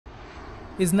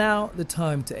Is now the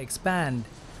time to expand?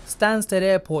 Stansted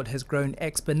Airport has grown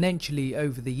exponentially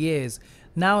over the years.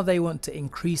 Now they want to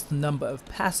increase the number of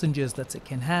passengers that it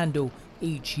can handle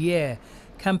each year.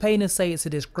 Campaigners say it's a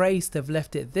disgrace they've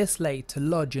left it this late to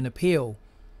lodge an appeal.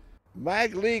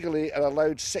 MAG legally are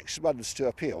allowed 6 months to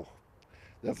appeal.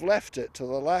 They've left it to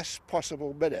the last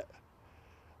possible minute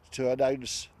to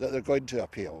announce that they're going to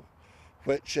appeal,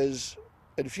 which is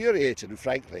infuriating,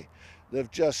 frankly.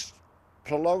 They've just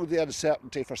prolonged the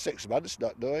uncertainty for 6 months,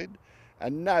 not knowing,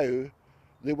 and now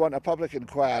they want a public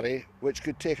inquiry which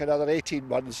could take another 18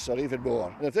 months or even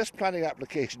more. And if this planning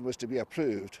application was to be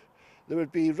approved, there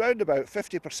would be round about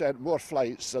 50% more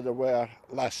flights than there were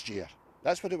last year.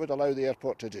 That's what it would allow the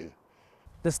airport to do.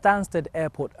 The Stansted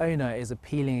Airport owner is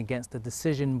appealing against the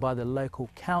decision by the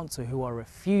local council, who are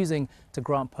refusing to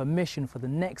grant permission for the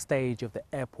next stage of the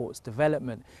airport's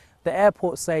development. The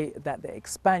airport say that the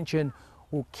expansion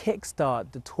will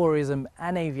kickstart the tourism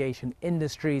and aviation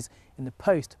industries in the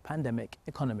post-pandemic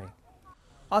economy.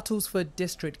 Uttlesford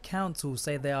District Council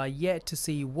say they are yet to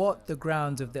see what the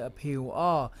grounds of the appeal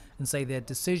are and say their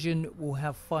decision will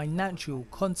have financial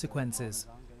consequences.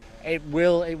 It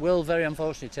will very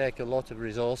unfortunately take a lot of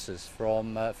resources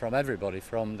from everybody,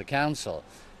 from the council,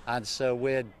 and so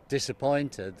we're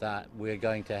disappointed that we're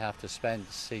going to have to spend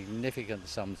significant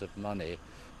sums of money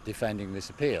defending this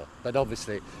appeal. But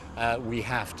obviously we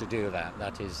have to do that.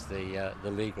 That is the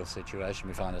legal situation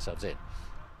we find ourselves in.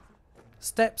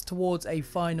 Steps towards a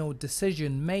final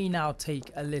decision may now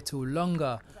take a little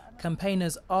longer.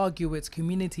 Campaigners argue it's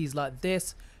communities like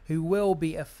this who will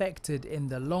be affected in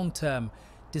the long term.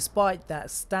 Despite that,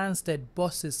 Stansted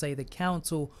bosses say the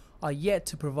council are yet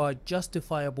to provide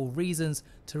justifiable reasons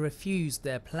to refuse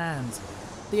their plans.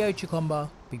 Theo Chikomba,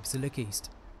 BBC Look East.